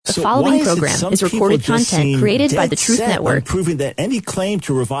The following program is recorded content created by the Truth Network. Proving that any claim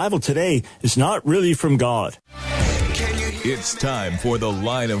to revival today is not really from God. It's time for The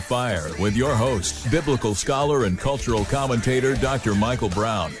Line of Fire with your host, biblical scholar and cultural commentator Dr. Michael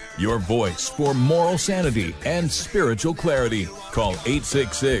Brown. Your voice for moral sanity and spiritual clarity. Call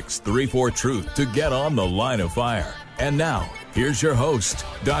 866-34-TRUTH to get on The Line of Fire. And now, here's your host,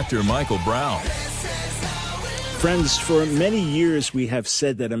 Dr. Michael Brown. Friends, for many years we have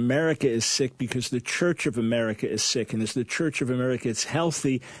said that America is sick because the Church of America is sick. And as the Church of America gets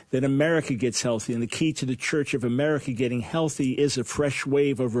healthy, then America gets healthy. And the key to the Church of America getting healthy is a fresh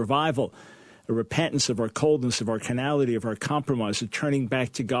wave of revival, a repentance of our coldness, of our carnality, of our compromise, of turning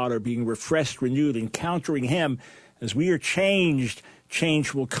back to God, or being refreshed, renewed, encountering Him. As we are changed,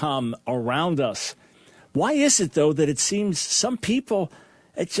 change will come around us. Why is it, though, that it seems some people,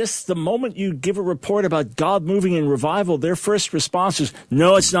 it's just the moment you give a report about God moving in revival, their first response is,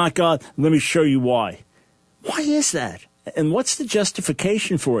 no, it's not God. Let me show you why. Why is that? And what's the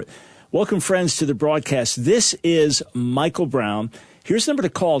justification for it? Welcome, friends, to the broadcast. This is Michael Brown. Here's the number to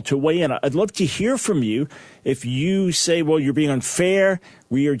call to weigh in. I'd love to hear from you. If you say, well, you're being unfair,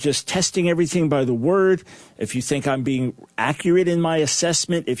 we are just testing everything by the word. If you think I'm being accurate in my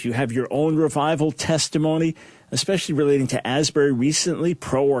assessment, if you have your own revival testimony, especially relating to Asbury recently,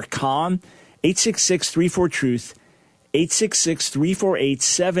 pro or con, 866-34-TRUTH,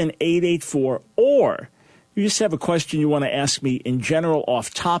 866-348-7884, or you just have a question you want to ask me in general,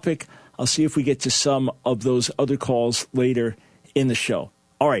 off topic. I'll see if we get to some of those other calls later in the show.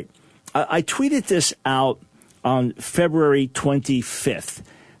 All right. I tweeted this out on February 25th.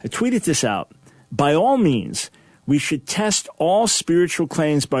 I tweeted this out. By all means, we should test all spiritual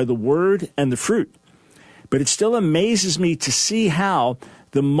claims by the word and the fruit. But it still amazes me to see how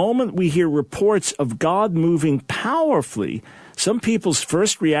the moment we hear reports of God moving powerfully, some people's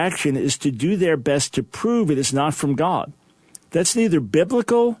first reaction is to do their best to prove it is not from God. That's neither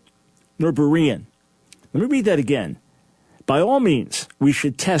biblical nor Berean. Let me read that again. By all means, we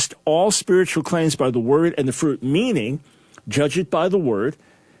should test all spiritual claims by the word and the fruit, meaning judge it by the word.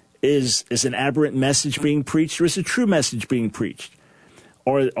 Is an aberrant message being preached, or is a true message being preached?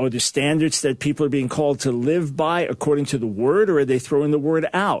 Or are the standards that people are being called to live by according to the word, or are they throwing the word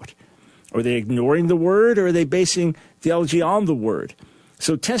out? Are they ignoring the word, or are they basing theology on the word?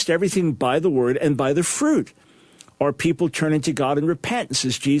 So test everything by the word and by the fruit. Are people turning to God in repentance?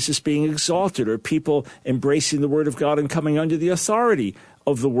 Is Jesus being exalted? Are people embracing the word of God and coming under the authority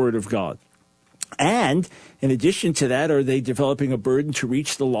of the word of God? And in addition to that, are they developing a burden to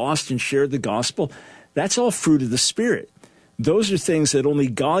reach the lost and share the gospel? That's all fruit of the Spirit. Those are things that only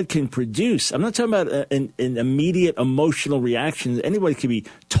God can produce. I'm not talking about an immediate emotional reaction. Anybody can be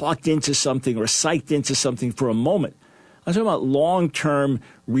talked into something or psyched into something for a moment. I'm talking about long-term,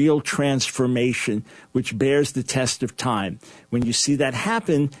 real transformation, which bears the test of time. When you see that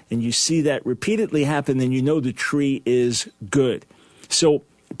happen, and you see that repeatedly happen, then you know the tree is good. So,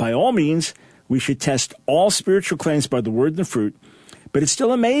 by all means, we should test all spiritual claims by the word and the fruit. But it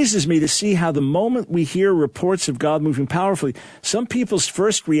still amazes me to see how the moment we hear reports of God moving powerfully, some people's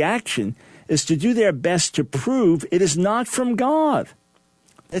first reaction is to do their best to prove it is not from God.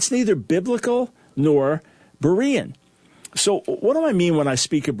 It's neither biblical nor Berean. So what do I mean when I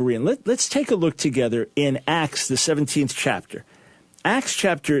speak of Berean? Let's take a look together in Acts, the 17th chapter. Acts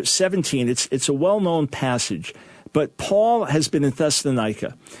chapter 17, it's a well-known passage, but Paul has been in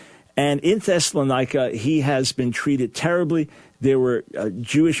Thessalonica. And in Thessalonica, he has been treated terribly. There were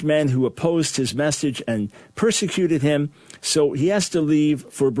Jewish men who opposed his message and persecuted him, so he has to leave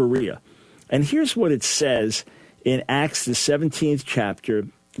for Berea. And here's what it says in Acts, the 17th chapter,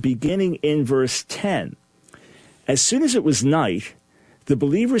 beginning in verse 10. As soon as it was night, the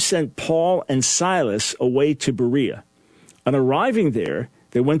believers sent Paul and Silas away to Berea. On arriving there,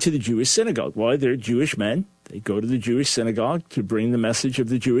 they went to the Jewish synagogue. Why? They're Jewish men. They go to the Jewish synagogue to bring the message of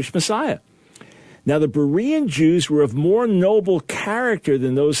the Jewish Messiah. Now, the Berean Jews were of more noble character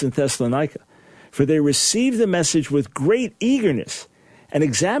than those in Thessalonica, for they received the message with great eagerness and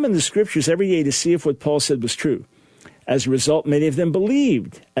examined the scriptures every day to see if what Paul said was true. As a result, many of them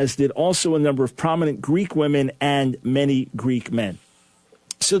believed, as did also a number of prominent Greek women and many Greek men.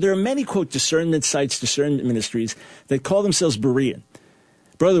 So there are many, quote, discernment sites, discernment ministries that call themselves Berean.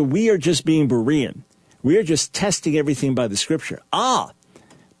 Brother, we are just being Berean. We are just testing everything by the scripture.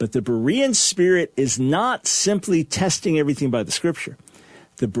 But the Berean spirit is not simply testing everything by the scripture.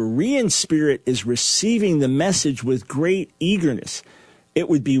 The Berean spirit is receiving the message with great eagerness. It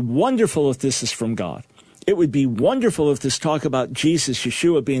would be wonderful if this is from God. It would be wonderful if this talk about Jesus,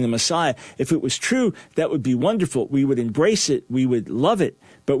 Yeshua being the Messiah, if it was true, that would be wonderful. We would embrace it. We would love it.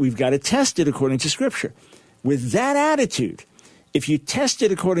 but we've got to test it according to Scripture. With that attitude, if you test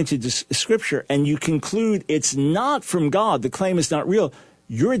it according to Scripture and you conclude it's not from God, the claim is not real,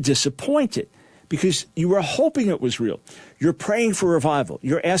 you're disappointed because you were hoping it was real. You're praying for revival.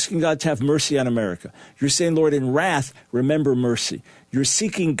 You're asking God to have mercy on America. You're saying, Lord, in wrath, remember mercy. You're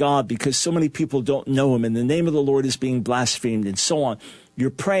seeking God because so many people don't know him and the name of the Lord is being blasphemed and so on. You're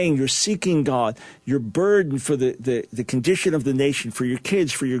praying, you're seeking God. You're burdened for the condition of the nation, for your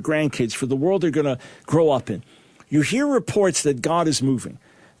kids, for your grandkids, for the world they're going to grow up in. You hear reports that God is moving.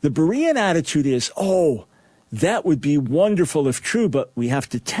 The Berean attitude is, oh, that would be wonderful if true, but we have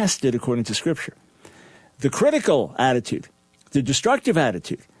to test it according to Scripture. The critical attitude, the destructive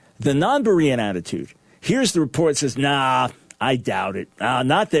attitude, the non-Berean attitude, here's the report that says, nah, I doubt it.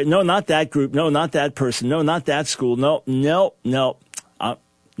 Not that. No, not that group. No, not that person. No, not that school. No. Now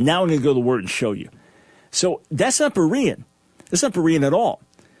I'm going to go to the Word and show you. So that's not Berean. That's not Berean at all.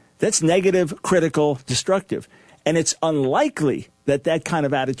 That's negative, critical, destructive. And it's unlikely that that kind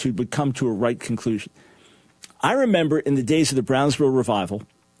of attitude would come to a right conclusion. I remember in the days of the Brownsville revival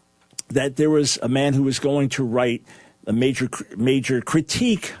that there was a man who was going to write a major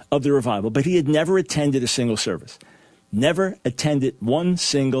critique of the revival, but he had never attended a single service. Never attended one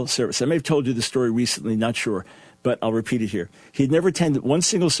single service. I may have told you the story recently, not sure, but I'll repeat it here. He had never attended one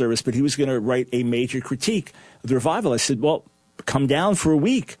single service, but he was going to write a major critique of the revival. I said, well, come down for a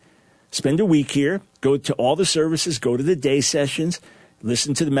week. Spend a week here. Go to all the services. Go to the day sessions.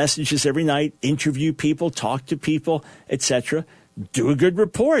 Listen to the messages every night. Interview people. Talk to people, etc. Do a good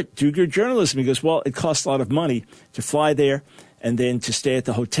report. Do good journalism. He goes, well, it costs a lot of money to fly there and then to stay at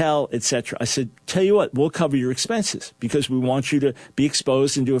the hotel, etc. I said, tell you what, we'll cover your expenses because we want you to be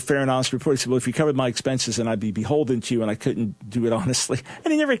exposed and do a fair and honest report. He said, well, if you covered my expenses, then I'd be beholden to you, and I couldn't do it honestly.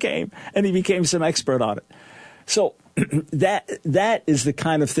 And he never came, and he became some expert on it. So that is the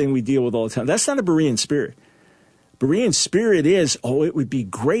kind of thing we deal with all the time. That's not a Berean spirit. Berean spirit is, oh, it would be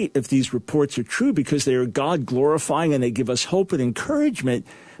great if these reports are true because they are God-glorifying and they give us hope and encouragement,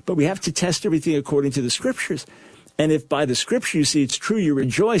 but we have to test everything according to the Scriptures. And if by the Scripture you see it's true, you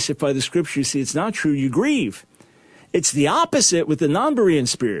rejoice. If by the Scripture you see it's not true, you grieve. It's the opposite with the non-Berean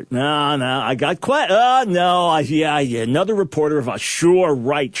spirit. No, I got another reporter of us. Sure,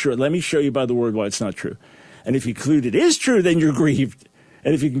 right, sure. Let me show you by the Word why it's not true. And if you conclude it is true, then you're grieved.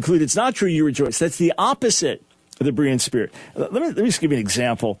 And if you conclude it's not true, you rejoice. That's the opposite of the Berean spirit. Let me just give you an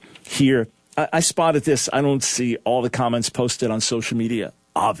example here. I spotted this. I don't see all the comments posted on social media,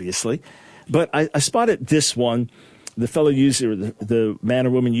 obviously. But I spotted this one. The fellow user, the man or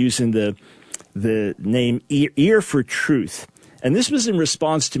woman using the name Ear for Truth. And this was in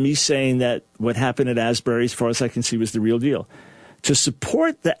response to me saying that what happened at Asbury, as far as I can see, was the real deal. To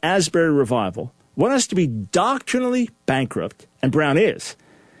support the Asbury revival, one has to be doctrinally bankrupt, and Brown is.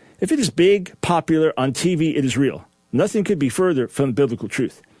 If it is big, popular, on TV, it is real. Nothing could be further from biblical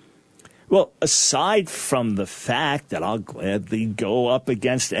truth. Well, aside from the fact that I'll gladly go up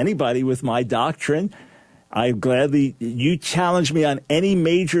against anybody with my doctrine, you challenge me on any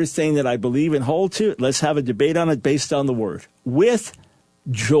major thing that I believe and hold to, let's have a debate on it based on the Word. With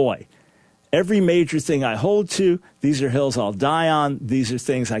joy. Every major thing I hold to, these are hills I'll die on. These are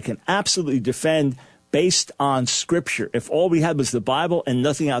things I can absolutely defend based on Scripture. If all we had was the Bible and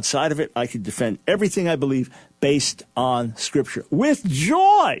nothing outside of it, I could defend everything I believe based on Scripture. With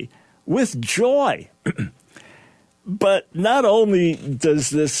joy. With joy. But not only does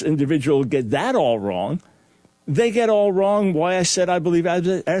this individual get that all wrong, they get all wrong why I said I believe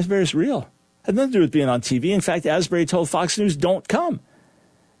Asbury is real. It had nothing to do with being on TV. In fact, Asbury told Fox News, don't come.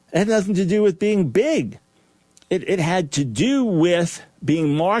 It had nothing to do with being big. It had to do with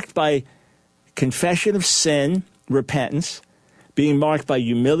being marked by confession of sin, repentance, being marked by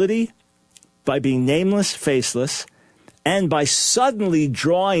humility, by being nameless, faceless, and by suddenly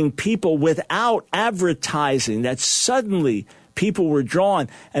drawing people without advertising. That suddenly people were drawn,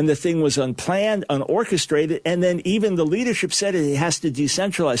 and the thing was unplanned, unorchestrated, and then even the leadership said it has to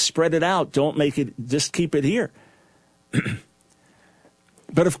decentralize, spread it out, don't make it, just keep it here.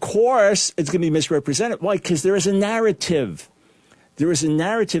 But of course, it's going to be misrepresented. Why? Because there is a narrative. There is a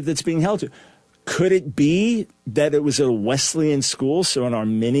narrative that's being held to. Could it be that it was a Wesleyan school, so an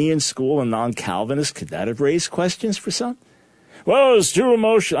Arminian school, a non-Calvinist? Could that have raised questions for some? Well, it's too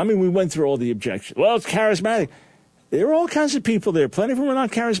emotional. I mean, we went through all the objections. Well, it's charismatic. There were all kinds of people there. Plenty of them were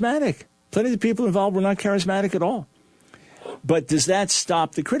not charismatic. Plenty of the people involved were not charismatic at all. But does that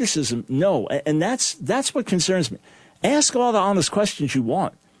stop the criticism? No. And that's what concerns me. Ask all the honest questions you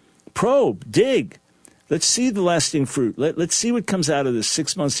want. Probe, dig. Let's see the lasting fruit. Let's see what comes out of this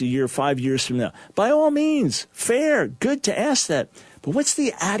 6 months, a year, 5 years from now. By all means, fair, good to ask that. But what's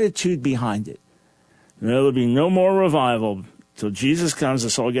the attitude behind it? There'll be no more revival till Jesus comes.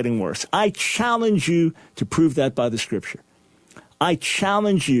 It's all getting worse. I challenge you to prove that by the Scripture. I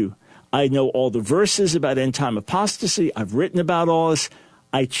challenge you. I know all the verses about end-time apostasy. I've written about all this.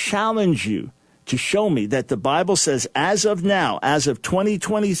 I challenge you to show me that the Bible says, as of now, as of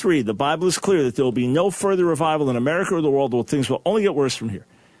 2023, the Bible is clear that there will be no further revival in America or the world. Things will only get worse from here.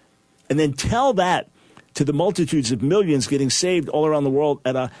 And then tell that to the multitudes of millions getting saved all around the world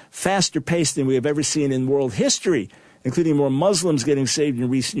at a faster pace than we have ever seen in world history, including more Muslims getting saved in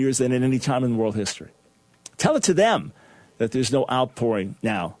recent years than at any time in world history. Tell it to them that there's no outpouring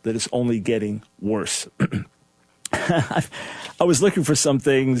now, that it's only getting worse. I was looking for some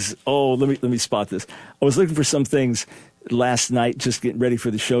things. Oh, let me spot this. I was looking for some things last night, just getting ready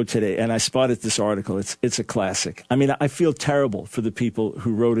for the show today, and I spotted this article. It's a classic. I mean, I feel terrible for the people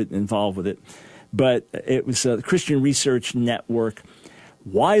who wrote it and involved with it, but it was the Christian Research Network.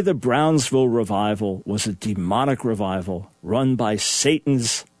 Why the Brownsville revival was a demonic revival run by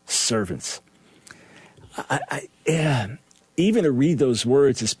Satan's servants. Even to read those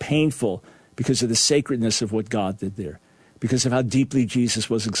words is painful because of the sacredness of what God did there, because of how deeply Jesus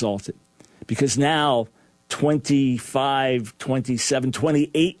was exalted. Because now, 25, 27,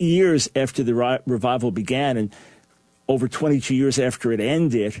 28 years after the revival began and over 22 years after it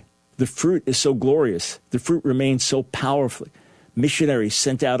ended, the fruit is so glorious. The fruit remains so powerfully. Missionaries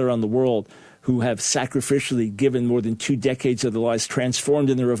sent out around the world who have sacrificially given more than 2 decades of their lives, transformed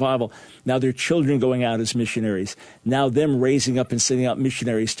in the revival. Now their children going out as missionaries. Now them raising up and sending out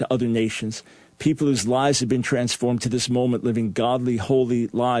missionaries to other nations. People whose lives have been transformed to this moment, living godly, holy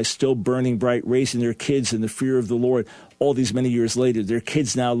lives, still burning bright, raising their kids in the fear of the Lord all these many years later. Their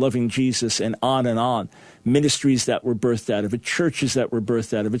kids now loving Jesus, and on and on. Ministries that were birthed out of it, churches that were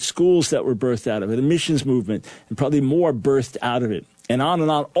birthed out of it, schools that were birthed out of it, a missions movement, and probably more birthed out of it. And on,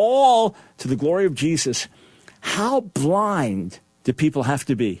 all to the glory of Jesus. How blind do people have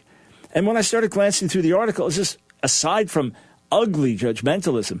to be? And when I started glancing through the article, it's just, aside from ugly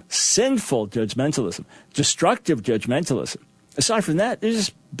judgmentalism, sinful judgmentalism, destructive judgmentalism, aside from that, there's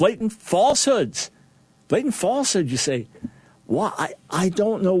just blatant falsehoods. Blatant falsehood, you say. Why? I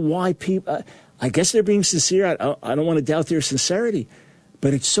don't know why people, I guess they're being sincere. I don't want to doubt their sincerity.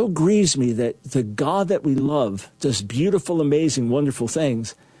 But it so grieves me that the God that we love does beautiful, amazing, wonderful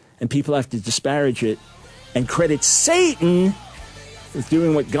things, and people have to disparage it and credit Satan with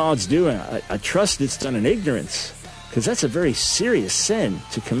doing what God's doing. I trust it's done in ignorance, because that's a very serious sin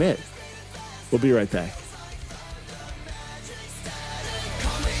to commit. We'll be right back.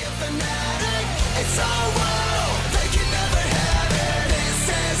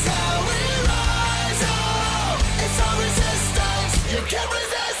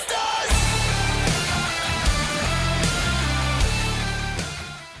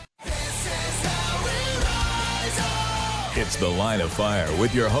 It's The Line of Fire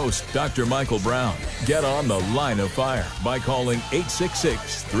with your host, Dr. Michael Brown. Get on The Line of Fire by calling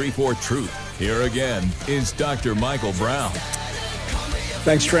 866-34-TRUTH. Here again is Dr. Michael Brown.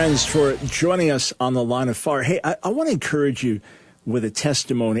 Thanks, friends, for joining us on The Line of Fire. Hey, I want to encourage you with a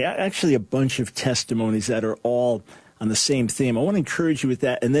testimony, actually a bunch of testimonies that are all on the same theme. I want to encourage you with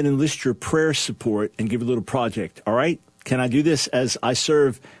that, and then enlist your prayer support and give a little project, all right? Can I do this as I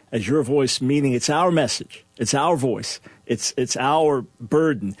serve as your voice, meaning it's our message, it's our voice, it's our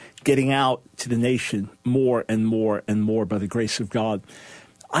burden getting out to the nation more and more and more by the grace of God.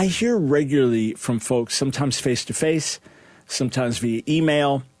 I hear regularly from folks, sometimes face-to-face, sometimes via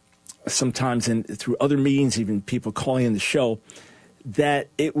email, sometimes through other means, even people calling in the show, that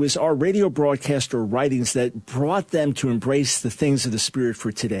it was our radio broadcast or writings that brought them to embrace the things of the Spirit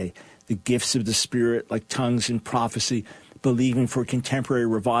for today, the gifts of the Spirit like tongues and prophecy, believing for contemporary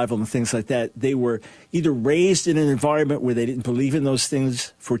revival and things like that. They were either raised in an environment where they didn't believe in those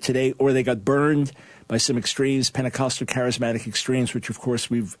things for today, or they got burned by some extremes, Pentecostal charismatic extremes, which of course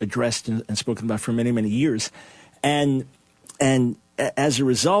we've addressed and spoken about for many, many years. And as a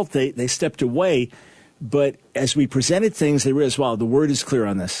result, they stepped away. But as we presented things, they realized, wow, the Word is clear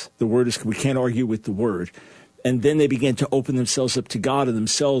on this. We can't argue with the Word. And then they began to open themselves up to God, and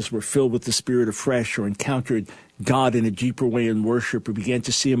themselves were filled with the Spirit afresh, or encountered God in a deeper way in worship, or began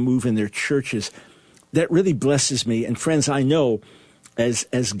to see Him move in their churches. That really blesses me. And friends, I know as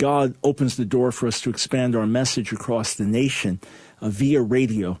God opens the door for us to expand our message across the nation via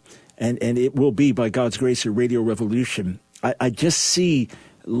radio, and it will be, by God's grace, a radio revolution, I just see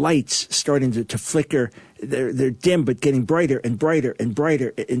lights starting to flicker. They're dim, but getting brighter and brighter and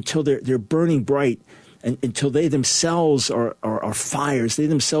brighter until they're burning bright. until they themselves are fires. They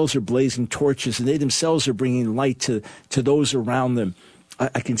themselves are blazing torches, and they themselves are bringing light to those around them.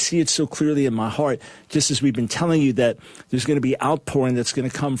 I can see it so clearly in my heart, just as we've been telling you that there's going to be outpouring that's going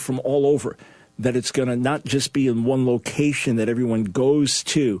to come from all over, that it's going to not just be in one location that everyone goes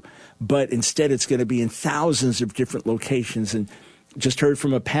to, but instead it's going to be in thousands of different locations. And just heard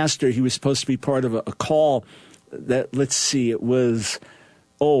from a pastor, he was supposed to be part of a call that, let's see, it was,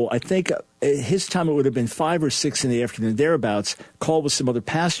 I think his time it would have been 5 or 6 in the afternoon, thereabouts, called with some other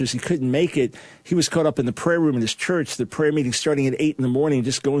pastors. He couldn't make it. He was caught up in the prayer room in his church, the prayer meeting starting at 8 in the morning,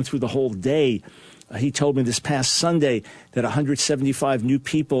 just going through the whole day. He told me this past Sunday that 175 new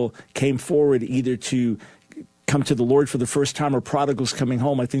people came forward either to come to the Lord for the first time or prodigals coming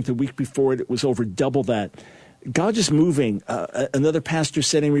home. I think the week before it was over double that. God is moving. Another pastor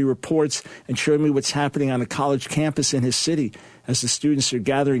sending me reports and showing me what's happening on a college campus in his city as the students are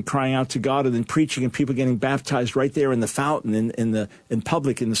gathering, crying out to God, and then preaching, and people getting baptized right there in the fountain, in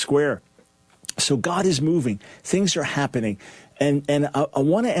public, in the square. So God is moving. Things are happening. And I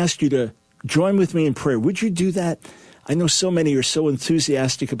want to ask you to join with me in prayer. Would you do that? I know so many are so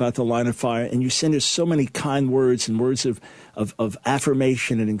enthusiastic about the Line of Fire, and you send us so many kind words and words of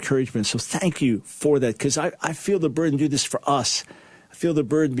affirmation and encouragement. So thank you for that, because I feel the burden to do this for us. I feel the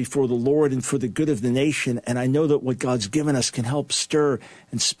burden before the Lord and for the good of the nation, and I know that what God's given us can help stir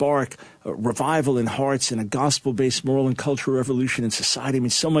and spark revival in hearts and a gospel-based moral and cultural revolution in society. I mean,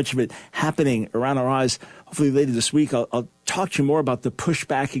 so much of it happening around our eyes. Hopefully later this week I'll talk to you more about the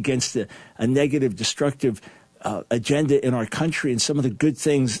pushback against a negative, destructive agenda in our country and some of the good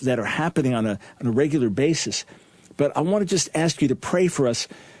things that are happening on a regular basis. But I want to just ask you to pray for us.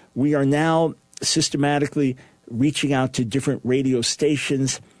 We are now systematically reaching out to different radio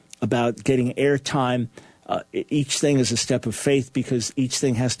stations about getting airtime. Each thing is a step of faith because each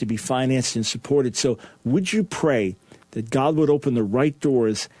thing has to be financed and supported. So would you pray that God would open the right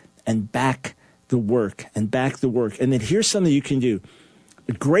doors and back the work. And then here's something you can do.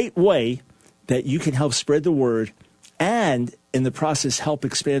 A great way that you can help spread the word and in the process help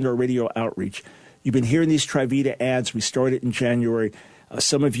expand our radio outreach. You've been hearing these Trivita ads. We started in January.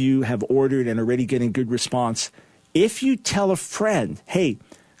 Some of you have ordered and already getting good response. If you tell a friend, hey,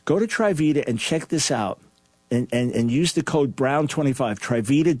 go to Trivita and check this out and use the code Brown25,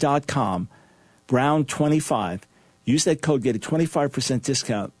 Trivita.com, Brown25. Use that code, get a 25%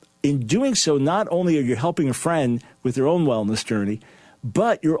 discount. In doing so, not only are you helping a friend with their own wellness journey,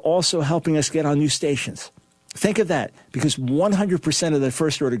 but you're also helping us get on new stations. Think of that, because 100% of that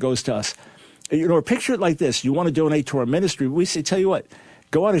first order goes to us. Or picture it like this. You want to donate to our ministry. We say, tell you what,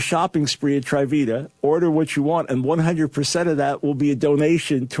 go on a shopping spree at Trivita, order what you want, and 100% of that will be a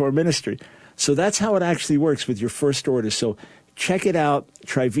donation to our ministry. So that's how it actually works with your first order. So check it out,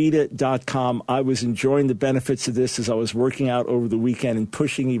 Trivita.com. I was enjoying the benefits of this as I was working out over the weekend and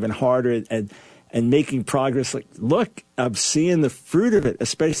pushing even harder and making progress. Like, look, I'm seeing the fruit of it,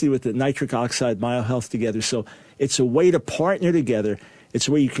 especially with the nitric oxide MyoHealth together. So it's a way to partner together. It's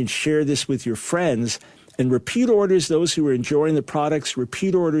a way you can share this with your friends. And repeat orders, those who are enjoying the products,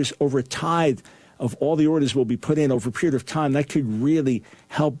 repeat orders over a tithe of all the orders will be put in over a period of time. That could really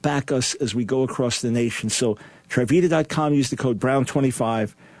help back us as we go across the nation. So Trivita.com, use the code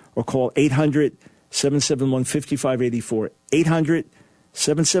Brown25 or call 800-771-5584,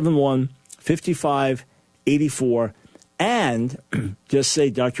 800-771-5584, and just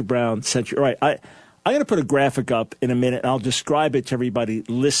say Dr. Brown sent you. All right, I'm going to put a graphic up in a minute, and I'll describe it to everybody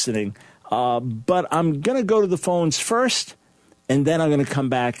listening. But I'm going to go to the phones first, and then I'm going to come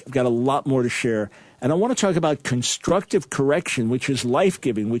back. I've got a lot more to share. And I want to talk about constructive correction, which is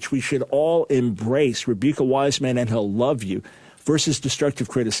life-giving, which we should all embrace. Rebuke a wise man and he'll love you, versus destructive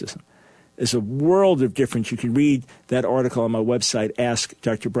criticism. There's a world of difference. You can read that article on my website,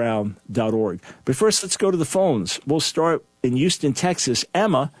 askdrbrown.org. But first, let's go to the phones. We'll start in Houston, Texas.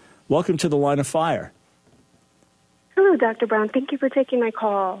 Emma, welcome to the Line of Fire. Hello, Dr. Brown. Thank you for taking my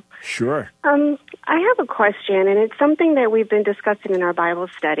call. Sure. I have a question, and it's something that we've been discussing in our Bible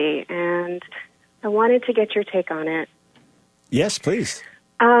study, and I wanted to get your take on it. Yes, please.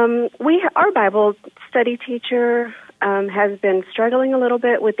 Our Bible study teacher has been struggling a little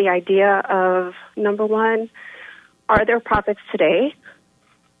bit with the idea of, number one, are there prophets today?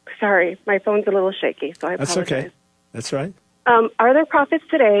 Sorry, my phone's a little shaky, so I apologize. That's okay. That's right. Are there prophets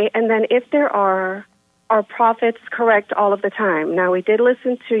today? And then if there are prophets correct all of the time? Now, we did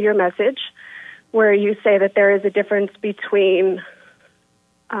listen to your message where you say that there is a difference between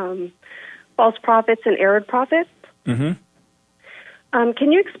false prophets and errant prophets. Mm-hmm.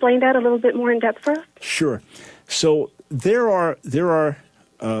 Can you explain that a little bit more in depth for us? Sure. So there are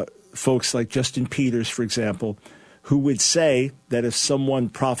folks like Justin Peters, for example, who would say that if someone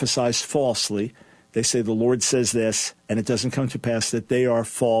prophesies falsely, they say the Lord says this, and it doesn't come to pass, that they are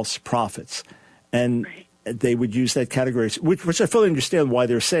false prophets. And they would use that category, which I fully understand why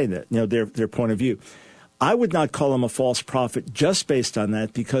they're saying that, their point of view. I would not call them a false prophet just based on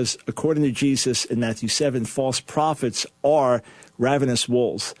that, because according to Jesus in Matthew 7, false prophets are ravenous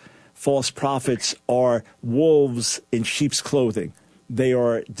wolves. False prophets are wolves in sheep's clothing. They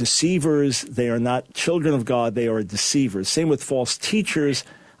are deceivers. They are not children of God. They are deceivers. Same with false teachers.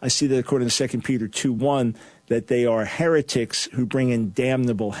 I see that according to 2 Peter 2:1, that they are heretics who bring in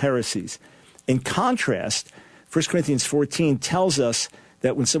damnable heresies. In contrast, 1 Corinthians 14 tells us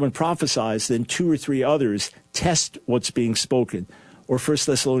that when someone prophesies, then 2 or 3 others test what's being spoken. Or 1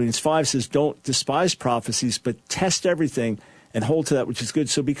 Thessalonians 5 says, don't despise prophecies, but test everything and hold to that which is good.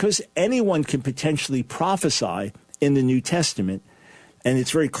 So because anyone can potentially prophesy in the New Testament, and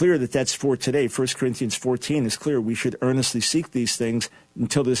it's very clear that that's for today. 1 Corinthians 14 is clear. We should earnestly seek these things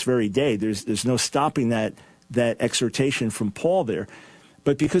until this very day. There's no stopping that exhortation from Paul there.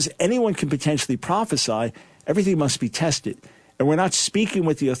 But because anyone can potentially prophesy, everything must be tested. And we're not speaking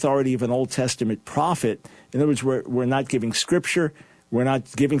with the authority of an Old Testament prophet. In other words, we're not giving scripture. We're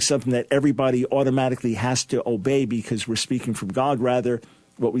not giving something that everybody automatically has to obey because we're speaking from God. Rather,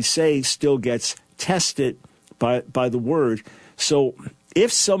 what we say still gets tested by the word. So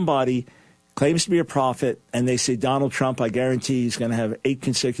if somebody claims to be a prophet and they say, Donald Trump, I guarantee he's going to have 8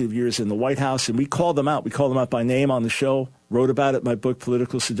 consecutive years in the White House, and we call them out. We call them out by name on the show, wrote about it in my book,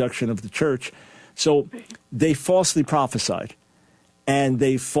 Political Seduction of the Church. So they falsely prophesied, and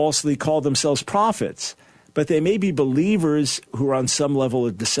they falsely call themselves prophets. But they may be believers who are on some level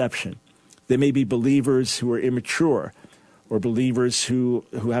of deception. They may be believers who are immature or believers who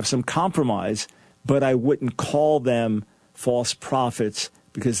have some compromise, but I wouldn't call them false prophets,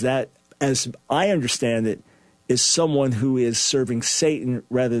 because that, as I understand it, is someone who is serving Satan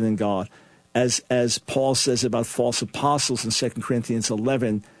rather than God. As Paul says about false apostles in 2 Corinthians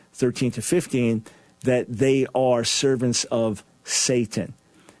 11, 13 to 15, that they are servants of Satan.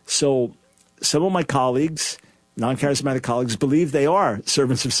 So some of my colleagues, non-charismatic colleagues, believe they are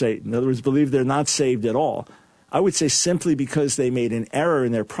servants of Satan. In other words, believe they're not saved at all. I would say simply because they made an error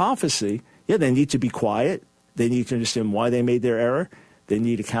in their prophecy, they need to be quiet. They need to understand why they made their error. They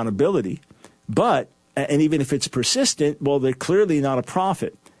need accountability. But, and even if it's persistent, well, they're clearly not a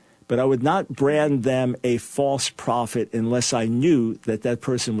prophet. But I would not brand them a false prophet unless I knew that that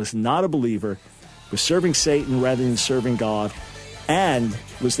person was not a believer, was serving Satan rather than serving God, and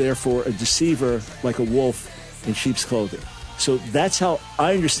was therefore a deceiver like a wolf in sheep's clothing. So that's how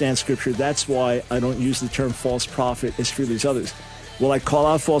I understand Scripture. That's why I don't use the term false prophet as freely as others. Will I call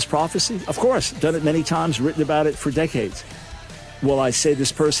out false prophecy? Of course. Done it many times, written about it for decades. Will I say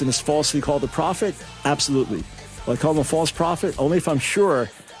this person is falsely called a prophet? Absolutely. Will I call them a false prophet? Only if I'm sure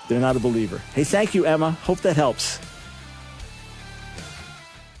they're not a believer. Hey, thank you, Emma. Hope that helps.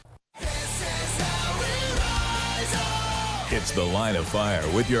 It's The Line of Fire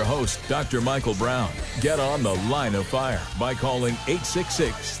with your host, Dr. Michael Brown. Get on The Line of Fire by calling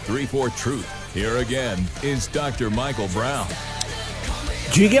 866-34-TRUTH. Here again is Dr. Michael Brown.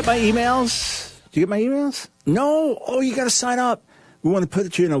 Do you get my emails? No? Oh, you got to sign up. We want to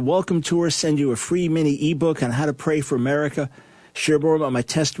put you in a welcome tour, send you a free mini ebook on how to pray for America, share more about my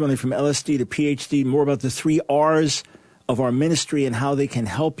testimony from LSD to PhD, more about the 3 R's of our ministry and how they can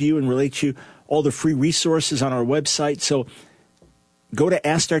help you and relate to you, all the free resources on our website. So go to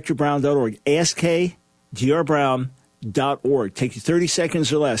AskDrBrown.org, AskDrBrown.org. Take you 30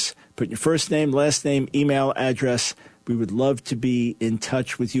 seconds or less. Put your first name, last name, email, address. We would love to be in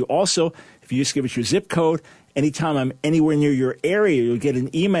touch with you. Also, if you just give us your zip code, anytime I'm anywhere near your area, you'll get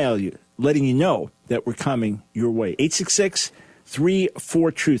an email letting you know that we're coming your way.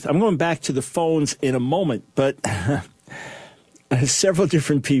 866-34-TRUTH. I'm going back to the phones in a moment, but several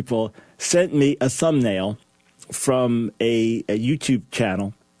different people sent me a thumbnail from a YouTube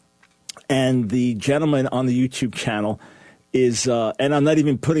channel. And the gentleman on the YouTube channel is, and I'm not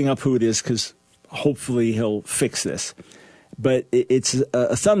even putting up who it is because hopefully he'll fix this. But it's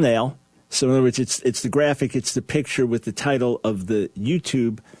a thumbnail. So in other words, it's the graphic, it's the picture with the title of the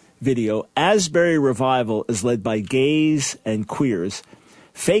YouTube video. Asbury Revival is led by gays and queers.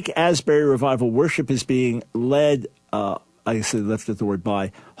 Fake Asbury Revival worship is being led, I said left at the word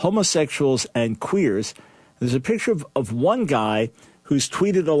by, homosexuals and queers. There's a picture of one guy who's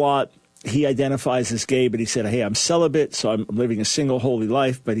tweeted a lot. He identifies as gay, but he said, hey, I'm celibate, so I'm living a single holy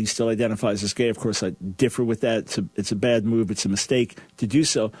life, but he still identifies as gay. Of course, I differ with that. It's a bad move. It's a mistake to do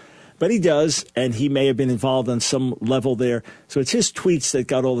so. But he does, and he may have been involved on some level there. So it's his tweets that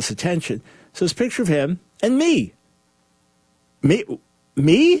got all this attention. So it's a picture of him and me.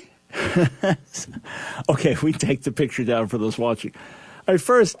 Me? Okay, we take the picture down for those watching. All right,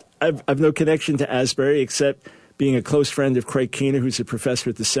 first, I've no connection to Asbury except being a close friend of Craig Keener, who's a professor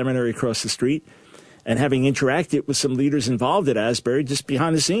at the seminary across the street, and having interacted with some leaders involved at Asbury just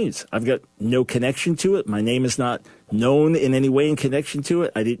behind the scenes. I've got no connection to it. My name is not known in any way in connection to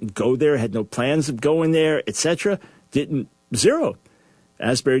it. I didn't go there, had no plans of going there, etc. Zero.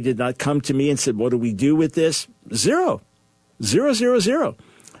 Asbury did not come to me and said, what do we do with this? Zero.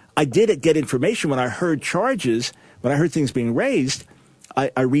 I did get information when I heard charges, when I heard things being raised.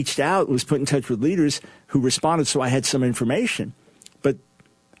 I reached out, was put in touch with leaders who responded, so I had some information. But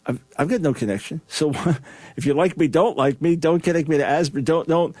I've got no connection. So if you like me, don't like me, don't connect me to Asbury,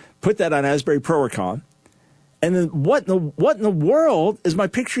 don't put that on Asbury Pro or Con. And then what in the world is my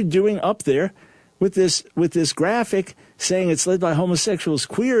picture doing up there with this graphic saying it's led by homosexuals,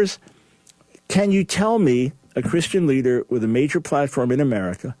 queers? Can you tell me a Christian leader with a major platform in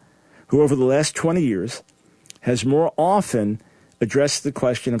America who over the last 20 years has more often addressed the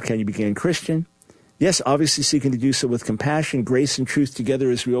question of can you be gay and Christian? Yes, obviously seeking to do so with compassion, grace, and truth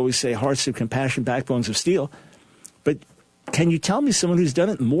together, as we always say, hearts of compassion, backbones of steel. But can you tell me someone who's done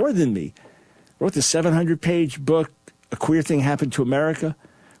it more than me? Wrote the 700-page book, A Queer Thing Happened to America,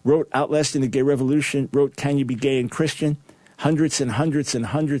 wrote Outlasting the Gay Revolution, wrote Can You Be Gay and Christian? Hundreds and hundreds and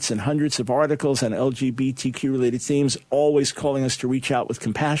hundreds and hundreds of articles on LGBTQ-related themes, always calling us to reach out with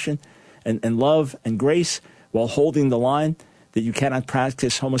compassion and love and grace while holding the line that you cannot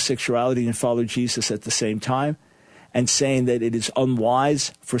practice homosexuality and follow Jesus at the same time, and saying that it is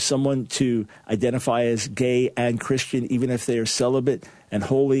unwise for someone to identify as gay and Christian, even if they are celibate and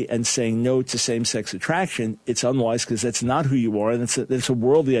holy, and saying no to same-sex attraction. It's unwise because that's not who you are, and it's a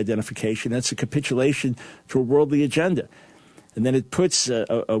worldly identification. That's a capitulation to a worldly agenda. And then it puts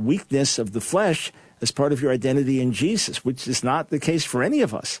a weakness of the flesh as part of your identity in Jesus, which is not the case for any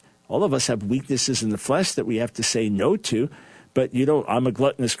of us. All of us have weaknesses in the flesh that we have to say no to. But I'm a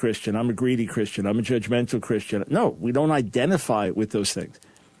gluttonous Christian, I'm a greedy Christian, I'm a judgmental Christian. No, we don't identify with those things.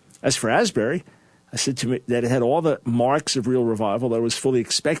 As for Asbury, I said to me that it had all the marks of real revival. I was fully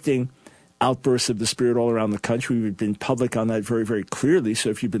expecting outbursts of the Spirit all around the country. We've been public on that very, very clearly. So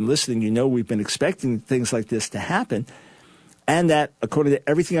if you've been listening, you know we've been expecting things like this to happen. And that, according to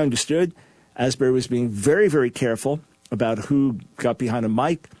everything I understood, Asbury was being very, very careful about who got behind a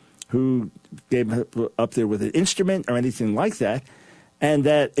mic, who gave up there with an instrument or anything like that, and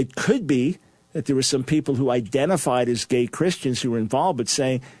that it could be that there were some people who identified as gay Christians who were involved, but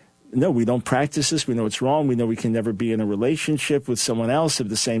saying, no, we don't practice this, we know it's wrong, we know we can never be in a relationship with someone else of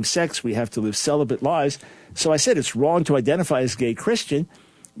the same sex, we have to live celibate lives. So I said it's wrong to identify as gay Christian,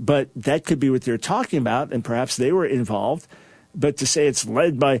 but that could be what they're talking about, and perhaps they were involved. But to say it's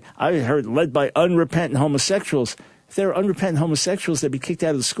led by unrepentant homosexuals, if they were unrepentant homosexuals, they'd be kicked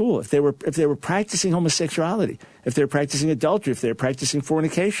out of the school. If they were practicing homosexuality, if they were practicing adultery, if they were practicing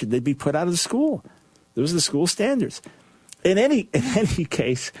fornication, they'd be put out of the school. Those are the school standards. In any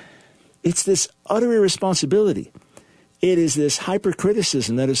case, it's this utter irresponsibility. It is this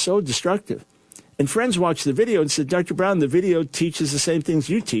hypercriticism that is so destructive. And friends watched the video and said, Dr. Brown, the video teaches the same things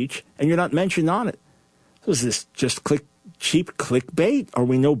you teach, and you're not mentioned on it. So is this just cheap clickbait? Are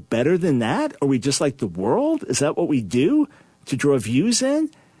we no better than that? Are we just like the world? Is that what we do to draw views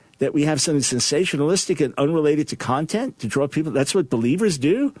in? That we have something sensationalistic and unrelated to content to draw people? That's what believers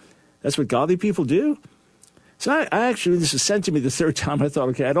do? That's what godly people do? So I actually, this was sent to me the third time. I thought,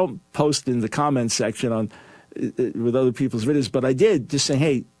 okay, I don't post in the comments section with other people's videos, but I did, just saying,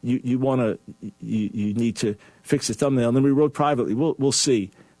 hey, you need to fix the thumbnail. And then we wrote privately, we'll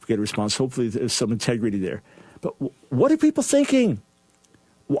see if we get a response. Hopefully there's some integrity there. But what are people thinking?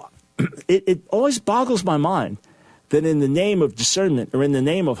 It always boggles my mind that in the name of discernment or in the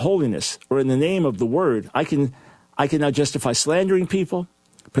name of holiness or in the name of the word, I can now justify slandering people,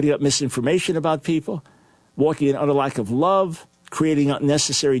 putting up misinformation about people, walking in utter lack of love, creating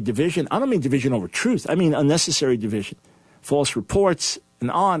unnecessary division. I don't mean division over truth. I mean unnecessary division, false reports,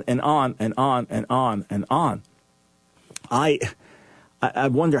 and on and on and on and on and on. I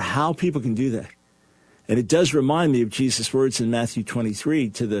wonder how people can do that. And it does remind me of Jesus' words in Matthew 23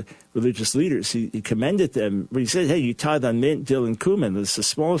 to the religious leaders. He commended them. He said, hey, you tithe on mint, dill, and cumin. It's the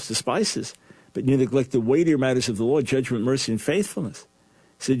smallest of spices. But you neglect the weightier matters of the law, judgment, mercy, and faithfulness.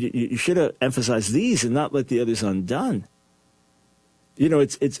 He said, you should have emphasized these and not let the others undone. You know,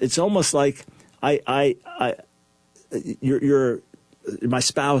 it's almost like you're my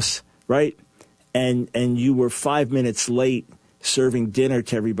spouse, right? And you were 5 minutes late serving dinner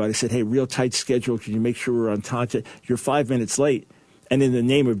to everybody. I said, hey, real tight schedule. Can you make sure we're on time? You're 5 minutes late. And in the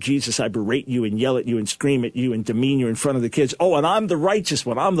name of Jesus, I berate you and yell at you and scream at you and demean you in front of the kids. Oh, and I'm the righteous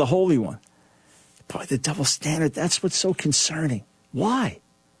one. I'm the holy one. Boy, the double standard, that's what's so concerning. Why?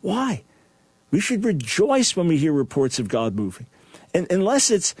 Why? We should rejoice when we hear reports of God moving. And unless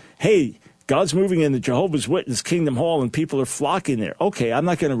it's, hey, God's moving in the Jehovah's Witness Kingdom Hall and people are flocking there. Okay, I'm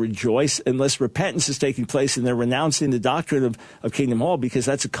not going to rejoice unless repentance is taking place and they're renouncing the doctrine of Kingdom Hall because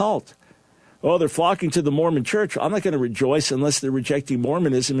that's a cult. Oh, they're flocking to the Mormon church. I'm not going to rejoice unless they're rejecting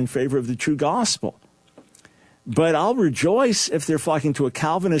Mormonism in favor of the true gospel. But I'll rejoice if they're flocking to a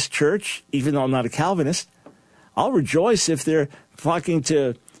Calvinist church, even though I'm not a Calvinist. I'll rejoice if they're flocking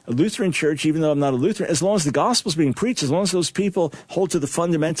to a Lutheran church, even though I'm not a Lutheran. As long as the gospel's being preached, as long as those people hold to the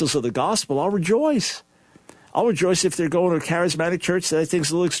fundamentals of the gospel, I'll rejoice. I'll rejoice if they're going to a charismatic church that I think is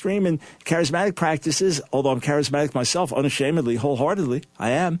a little extreme in charismatic practices, although I'm charismatic myself, unashamedly, wholeheartedly.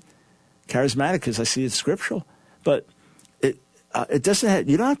 I am charismatic because I see it's scriptural. But it doesn't have,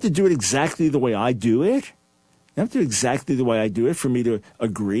 you don't have to do it exactly the way I do it. You don't have to do it exactly the way I do it for me to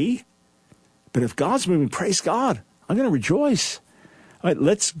agree. But if God's moving, praise God. I'm going to rejoice. All right,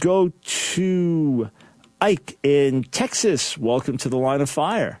 let's go to Ike in Texas. Welcome to the Line of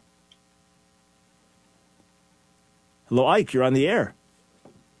Fire. Hello, Ike. You're on the air.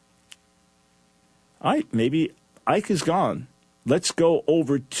 All right, maybe Ike is gone. Let's go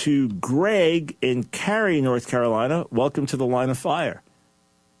over to Greg in Cary, North Carolina. Welcome to the Line of Fire.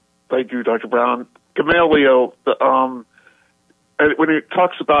 Thank you, Dr. Brown. Gamaliel, when it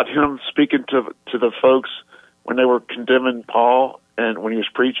talks about him speaking to the folks when they were condemning Paul and when he was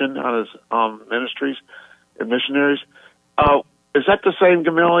preaching on his ministries and missionaries, is that the same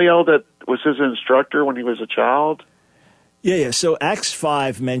Gamaliel that was his instructor when he was a child? Yeah. So Acts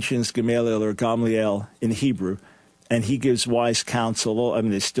 5 mentions Gamaliel or Gamliel in Hebrew, and he gives wise counsel. I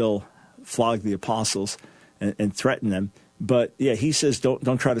mean, they still flog the apostles and threaten them. But, yeah, he says,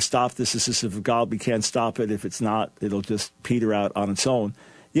 don't try to stop this. This is of God. We can't stop it. If it's not, it'll just peter out on its own.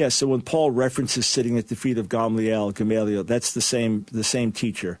 Yeah, so when Paul references sitting at the feet of Gamaliel, that's the same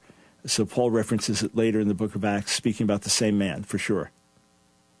teacher. So Paul references it later in the book of Acts, speaking about the same man, for sure.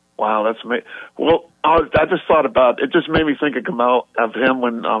 Wow, that's amazing. Well, I just thought about it. Just made me think of him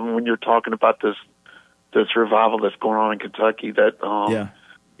when you're talking about this revival that's going on in Kentucky. That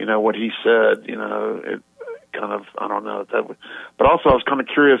you know what he said. You know, it kind of, I don't know that. But also, I was kind of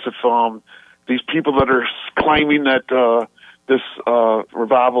curious if these people that are claiming that this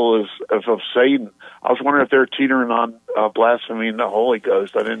revival is of Satan, I was wondering if they're teetering on blaspheming the Holy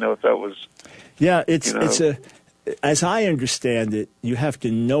Ghost. I didn't know if that was. Yeah, it's as I understand it, you have to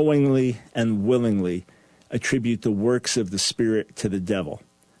knowingly and willingly attribute the works of the Spirit to the devil.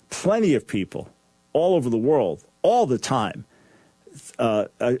 Plenty of people all over the world, all the time,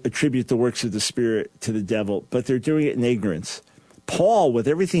 attribute the works of the Spirit to the devil, but they're doing it in ignorance. Paul, with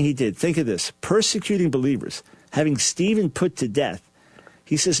everything he did, think of this, persecuting believers, having Stephen put to death.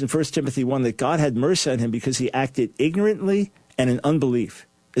 He says in 1 Timothy 1 that God had mercy on him because he acted ignorantly and in unbelief.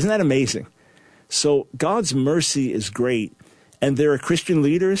 Isn't that amazing? So God's mercy is great, and there are Christian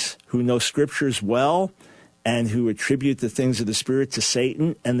leaders who know scriptures well and who attribute the things of the Spirit to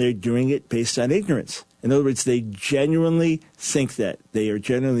Satan, and they're doing it based on ignorance. In other words, they genuinely think that. They are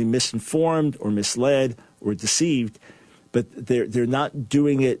genuinely misinformed or misled or deceived, but they're not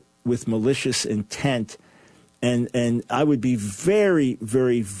doing it with malicious intent. And I would be very,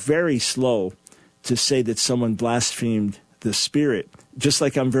 very, very slow to say that someone blasphemed the Spirit. Just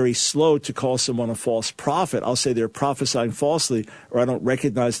like I'm very slow to call someone a false prophet. I'll say they're prophesying falsely, or I don't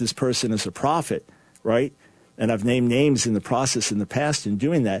recognize this person as a prophet, right? And I've named names in the process in the past in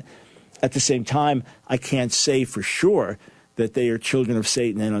doing that. At the same time, I can't say for sure that they are children of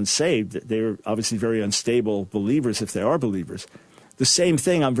Satan and unsaved. They're obviously very unstable believers if they are believers. The same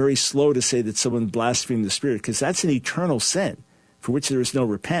thing, I'm very slow to say that someone blasphemed the Spirit, because that's an eternal sin for which there is no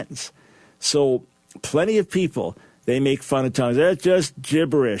repentance. So plenty of people, they make fun of tongues. That's just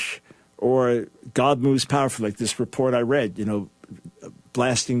gibberish. Or God moves powerfully, like this report I read,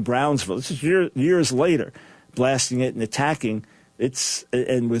 blasting Brownsville. This is years later, blasting it and attacking.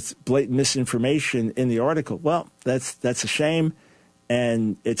 And with blatant misinformation in the article. Well, that's a shame,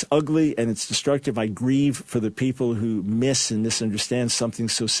 and it's ugly, and it's destructive. I grieve for the people who miss and misunderstand something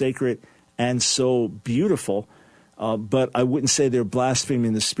so sacred and so beautiful, but I wouldn't say they're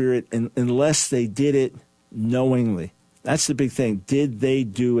blaspheming the Spirit unless they did it knowingly. That's the big thing. Did they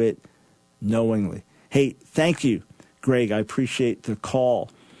do it knowingly? Hey, thank you, Greg. I appreciate the call.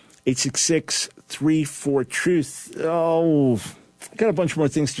 866-34-TRUTH. Oh, I got a bunch more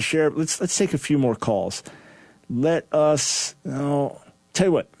things to share. Let's take a few more calls. let us, tell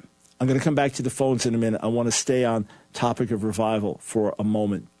you what, I'm going to come back to the phones in a minute. I want to stay on topic of revival for a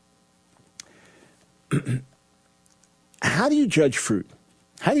moment. How do you judge fruit?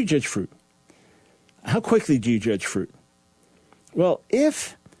 How do you judge fruit? How quickly do you judge fruit? Well,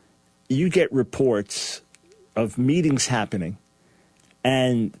 if you get reports of meetings happening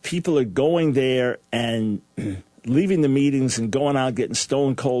and people are going there and leaving the meetings and going out getting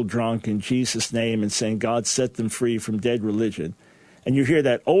stone cold drunk in Jesus' name and saying God set them free from dead religion, and you hear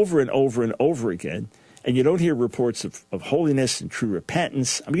that over and over and over again, and you don't hear reports of holiness and true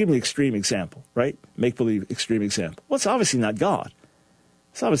repentance. I'm giving an extreme example, right? Make-believe extreme example. Well, it's obviously not God.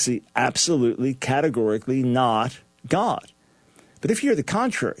 It's obviously absolutely, categorically not God. But if you hear the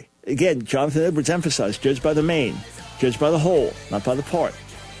contrary, again, Jonathan Edwards emphasized, judge by the main, judge by the whole, not by the part.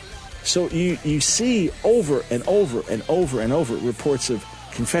 So you see over and over and over and over reports of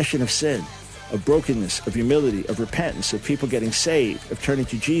confession of sin, of brokenness, of humility, of repentance, of people getting saved, of turning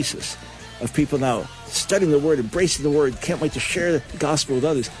to Jesus, of people now studying the Word, embracing the Word, can't wait to share the gospel with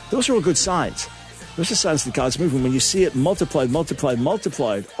others. Those are all good signs. Those are signs that God's moving. When you see it multiplied,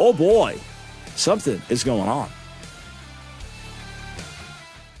 oh boy, something is going on.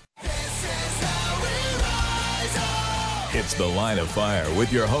 It's The Line of Fire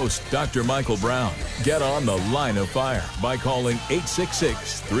with your host, Dr. Michael Brown. Get on The Line of Fire by calling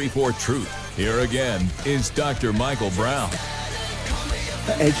 866-34-TRUTH. Here again is Dr. Michael Brown.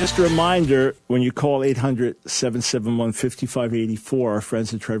 Hey, just a reminder, when you call 800-771-5584, our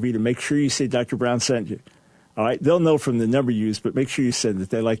friends at Trivita, make sure you say Dr. Brown sent you. All right? They'll know from the number you use, but make sure you send it.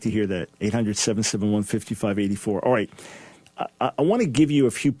 They like to hear that. 800-771-5584. All right. I want to give you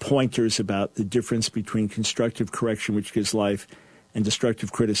a few pointers about the difference between constructive correction, which gives life, and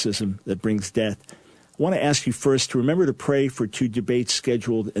destructive criticism that brings death. I want to ask you first to remember to pray for 2 debates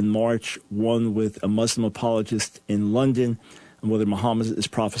scheduled in March, one with a Muslim apologist in London on whether Muhammad is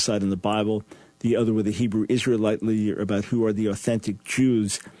prophesied in the Bible, the other with a Hebrew Israelite leader about who are the authentic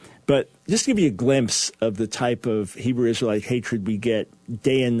Jews. But just to give you a glimpse of the type of Hebrew Israelite hatred we get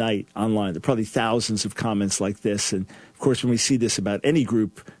day and night online, there are probably thousands of comments like this. And, of course, when we see this about any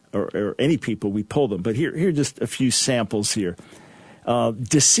group or any people, we pull them. But here are just a few samples here.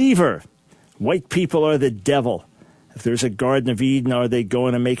 Deceiver. White people are the devil. If there's a Garden of Eden, are they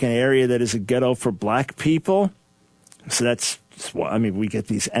going to make an area that is a ghetto for black people? So that's, we get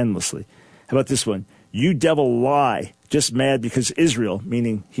these endlessly. How about this one? You devil lie. Just mad because Israel,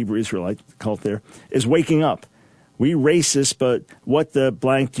 meaning Hebrew Israelite cult there, is waking up. We racist, but what the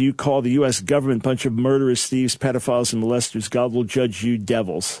blank do you call the U.S. government? Bunch of murderers, thieves, pedophiles, and molesters. God will judge you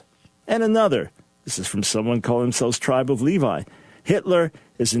devils. And another. This is from someone calling themselves Tribe of Levi. Hitler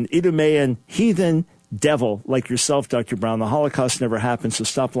is an Idumean heathen devil like yourself, Dr. Brown. The Holocaust never happened, so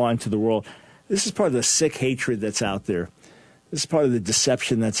stop lying to the world. This is part of the sick hatred that's out there. This is part of the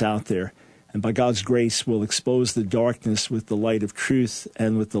deception that's out there. And by God's grace, we'll expose the darkness with the light of truth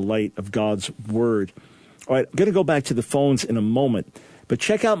and with the light of God's word. All right, I'm going to go back to the phones in a moment. But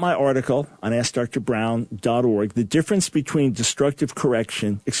check out my article on AskDrBrown.org, the difference between constructive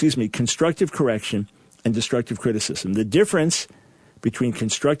correction and destructive criticism. The difference between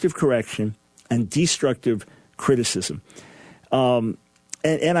constructive correction and destructive criticism. And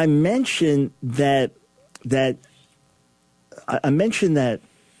I mentioned that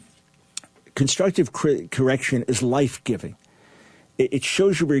constructive correction is life-giving. It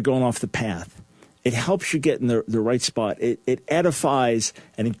shows you where you're going off the path. It helps you get in the right spot. It edifies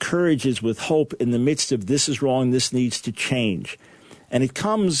and encourages with hope in the midst of this is wrong, this needs to change. And it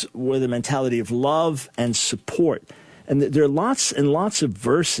comes with a mentality of love and support. And there are lots and lots of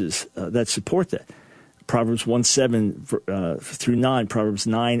verses that support that. Proverbs 1:7 through 9, Proverbs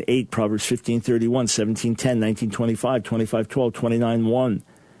 9:8, Proverbs 15:31, 17:10, 19:25, 25:12, 29:1.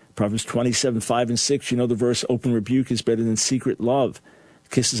 Proverbs 27:5 and 6, you know the verse, open rebuke is better than secret love.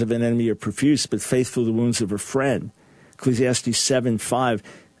 Kisses of an enemy are profuse, but faithful the wounds of a friend. Ecclesiastes 7:5.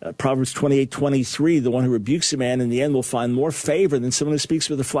 Proverbs 28:23, the one who rebukes a man in the end will find more favor than someone who speaks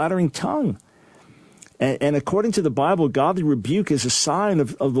with a flattering tongue. And according to the Bible, godly rebuke is a sign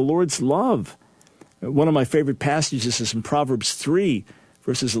of the Lord's love. One of my favorite passages is in Proverbs 3,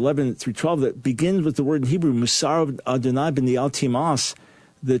 verses 11 through 12, that begins with the word in Hebrew, Musar Adonai b'ni'al timas,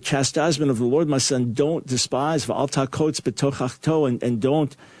 the chastisement of the Lord, my son, don't despise, v'al takotz b'tochachto, and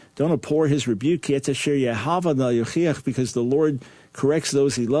don't abhor his rebuke, because the Lord corrects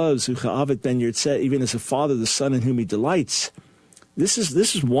those he loves, u'cha'avet ben yirtzeh, even as a father, the son in whom he delights. This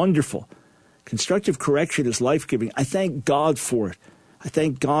is wonderful. Constructive correction is life-giving. I thank God for it. I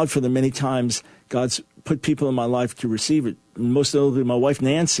thank God for the many times God's put people in my life to receive it. Most notably, my wife,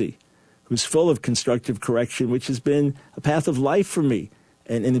 Nancy, who's full of constructive correction, which has been a path of life for me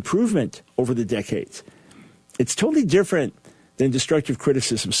and an improvement over the decades. It's totally different than destructive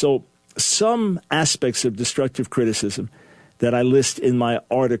criticism. So some aspects of destructive criticism that I list in my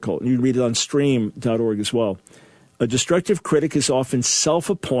article, and you can read it on stream.org as well. A destructive critic is often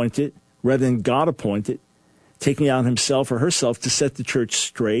self-appointed rather than God-appointed, taking on himself or herself to set the church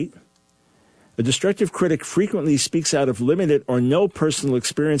straight. A destructive critic frequently speaks out of limited or no personal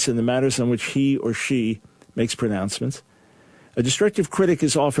experience in the matters on which he or she makes pronouncements. A destructive critic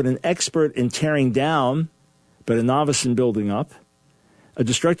is often an expert in tearing down, but a novice in building up. A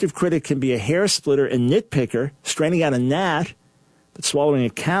destructive critic can be a hair splitter and nitpicker, straining out a gnat, but swallowing a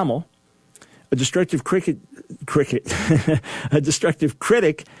camel. A destructive a destructive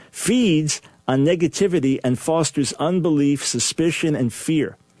critic feeds on negativity and fosters unbelief, suspicion, and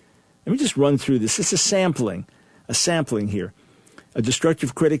fear. Let me just run through this. This is a sampling here. A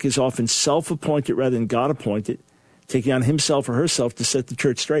destructive critic is often self-appointed rather than God-appointed, taking on himself or herself to set the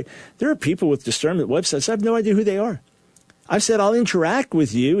church straight. There are people with discernment websites. I have no idea who they are. I've said I'll interact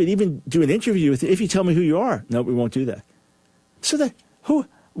with you and even do an interview with you if you tell me who you are. No, we won't do that. So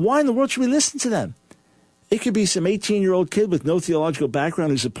why in the world should we listen to them? It could be some 18-year-old kid with no theological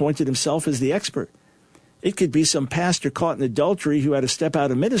background who's appointed himself as the expert. It could be some pastor caught in adultery who had to step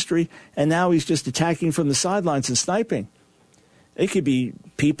out of ministry, and now he's just attacking from the sidelines and sniping. It could be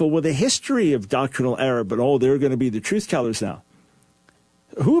people with a history of doctrinal error, but they're going to be the truth tellers now.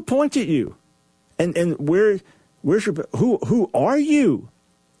 Who appointed you? And where's your who are you?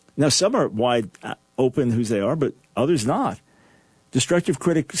 Now some are wide open whose they are, but others not. Destructive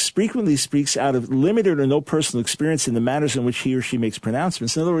critics frequently speaks out of limited or no personal experience in the matters in which he or she makes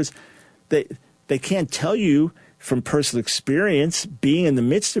pronouncements. In other words, they can't tell you from personal experience, being in the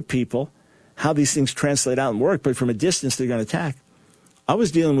midst of people, how these things translate out and work, but from a distance they're going to attack. I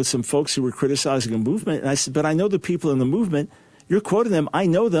was dealing with some folks who were criticizing a movement, and I said, but I know the people in the movement. You're quoting them. I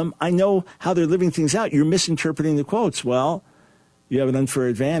know them. I know how they're living things out. You're misinterpreting the quotes. Well, you have an unfair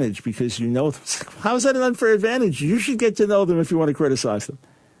advantage because you know them. How is that an unfair advantage? You should get to know them if you want to criticize them.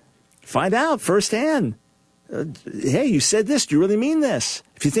 Find out firsthand. Hey, you said this. Do you really mean this?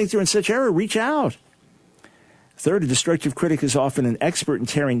 If you think they're in such error, reach out. Third, a destructive critic is often an expert in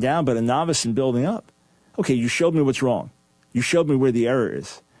tearing down, but a novice in building up. Okay, you showed me what's wrong. You showed me where the error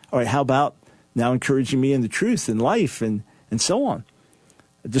is. All right, how about now encouraging me in the truth and life and so on?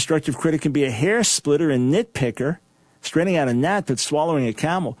 A destructive critic can be a hair splitter and nitpicker, straining out a gnat but swallowing a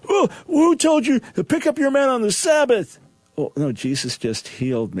camel. Oh, who told you to pick up your mat on the Sabbath? Oh, no, Jesus just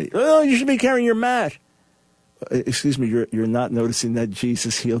healed me. Oh, you should be carrying your mat. Excuse me, you're not noticing that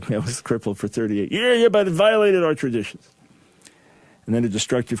Jesus healed me. I was crippled for 38 years, but it violated our traditions. And then a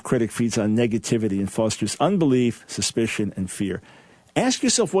destructive critic feeds on negativity and fosters unbelief, suspicion, and fear. Ask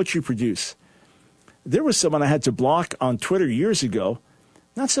yourself what you produce. There was someone I had to block on Twitter years ago,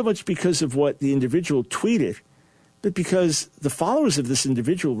 not so much because of what the individual tweeted, but because the followers of this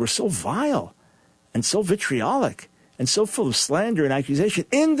individual were so vile and so vitriolic and so full of slander and accusation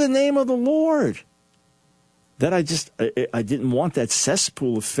in the name of the Lord that I didn't want that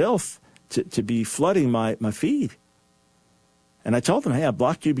cesspool of filth to be flooding my feed. And I told them, hey, I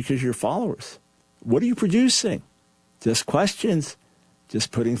blocked you because you're followers. What are you producing? Just questions,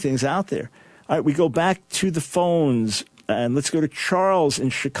 just putting things out there. All right, we go back to the phones, and let's go to Charles in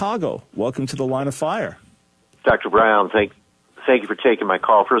Chicago. Welcome to the Line of Fire. Dr. Brown, thank you for taking my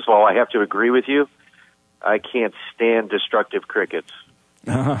call. First of all, I have to agree with you. I can't stand destructive crickets.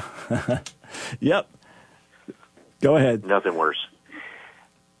 Yep. Go ahead. Nothing worse.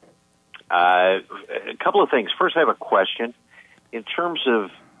 A couple of things. First, I have a question. In terms of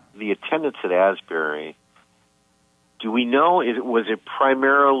the attendance at Asbury, do we know, was it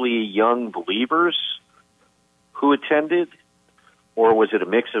primarily young believers who attended, or was it a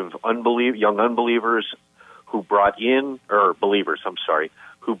mix of young unbelievers who brought in, or believers,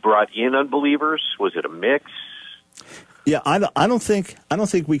 who brought in unbelievers? Was it a mix? Yeah, I don't think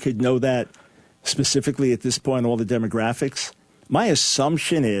we could know that specifically at this point, all the demographics. My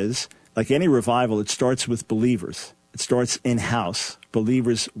assumption is, like any revival, it starts with believers. It starts in-house,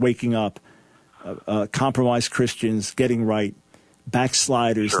 believers waking up, compromised Christians getting right,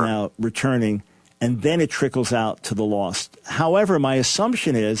 backsliders now returning, and then it trickles out to the lost. However, my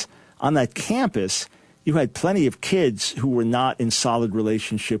assumption is, on that campus, you had plenty of kids who were not in solid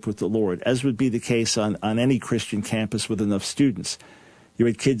relationship with the Lord, as would be the case on any Christian campus with enough students. You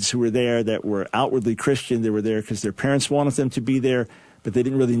had kids who were there that were outwardly Christian. They were there because their parents wanted them to be there, but they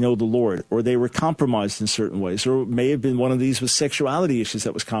didn't really know the Lord, or they were compromised in certain ways, or it may have been one of these with sexuality issues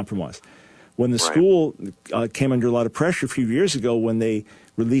that was compromised. When the school came under a lot of pressure a few years ago when they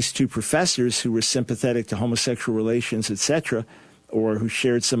released 2 professors who were sympathetic to homosexual relations, etc., or who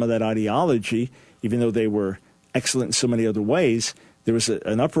shared some of that ideology, even though they were excellent in so many other ways. There was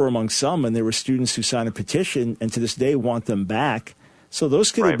an uproar among some, and there were students who signed a petition and to this day want them back. So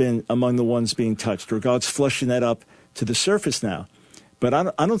those could have been among the ones being touched, or God's flushing that up to the surface now. But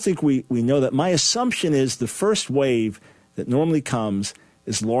I don't think we know that. My assumption is the first wave that normally comes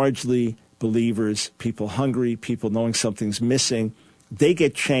is largely believers, people hungry, people knowing something's missing. They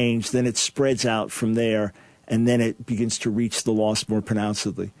get changed, then it spreads out from there, and then it begins to reach the lost more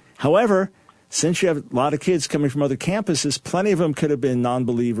pronouncedly. However, since you have a lot of kids coming from other campuses, plenty of them could have been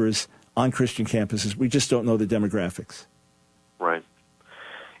non-believers on Christian campuses. We just don't know the demographics. Right.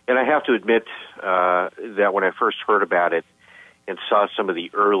 And I have to admit that when I first heard about it and saw some of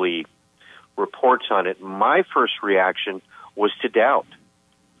the early reports on it, my first reaction was to doubt.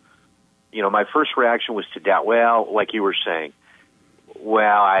 You know, my first reaction was to doubt, well, like you were saying,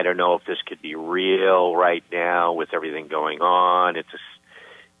 well, I don't know if this could be real right now with everything going on. It's,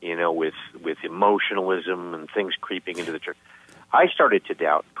 you know, with emotionalism and things creeping into the church. I started to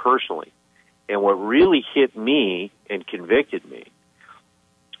doubt personally. And what really hit me and convicted me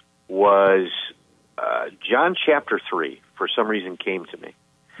was John chapter 3, for some reason came to me.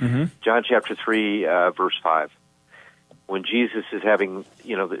 Mm-hmm. John chapter 3, verse 5. When Jesus is having,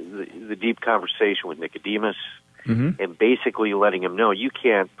 you know, the deep conversation with Nicodemus, mm-hmm. and basically letting him know, you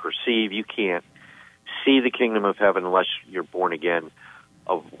can't perceive, you can't see the kingdom of heaven unless you're born again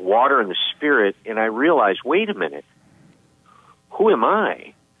of water and the Spirit. And I realized, wait a minute, who am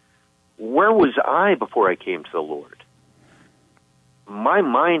I? Where was I before I came to the Lord? My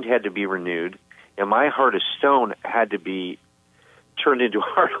mind had to be renewed, and my heart of stone had to be turned into a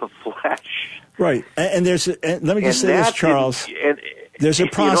heart of flesh. Right, and there's let me just say this, Charles. There's a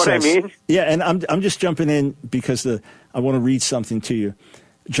process. You know what I mean? Yeah, and I'm just jumping in because I want to read something to you.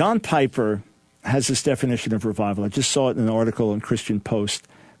 John Piper has this definition of revival. I just saw it in an article in Christian Post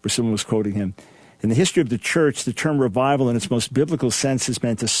where someone was quoting him. In the history of the church, the term revival in its most biblical sense has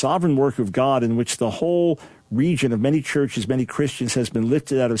meant a sovereign work of God in which the whole region of many churches, many Christians, has been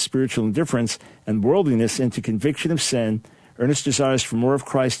lifted out of spiritual indifference and worldliness into conviction of sin, earnest desires for more of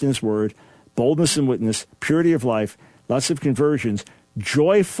Christ and His Word, boldness and witness, purity of life, lots of conversions,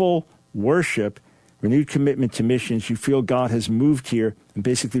 joyful worship, renewed commitment to missions. You feel God has moved here. And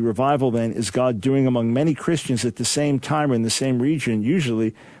basically revival then is God doing among many Christians at the same time or in the same region,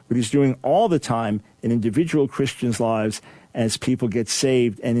 usually, what He's doing all the time in individual Christians' lives as people get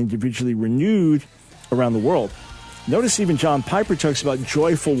saved and individually renewed around the world. Notice even John Piper talks about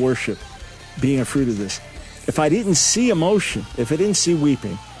joyful worship being a fruit of this. If I didn't see emotion, if I didn't see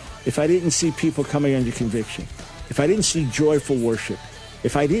weeping, if I didn't see people coming under conviction, if I didn't see joyful worship,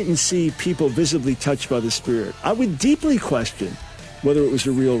 if I didn't see people visibly touched by the Spirit, I would deeply question whether it was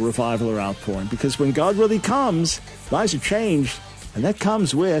a real revival or outpouring. Because when God really comes, lives are changed, and that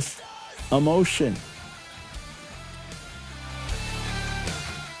comes with emotion.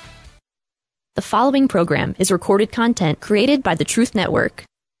 The following program is recorded content created by the Truth Network.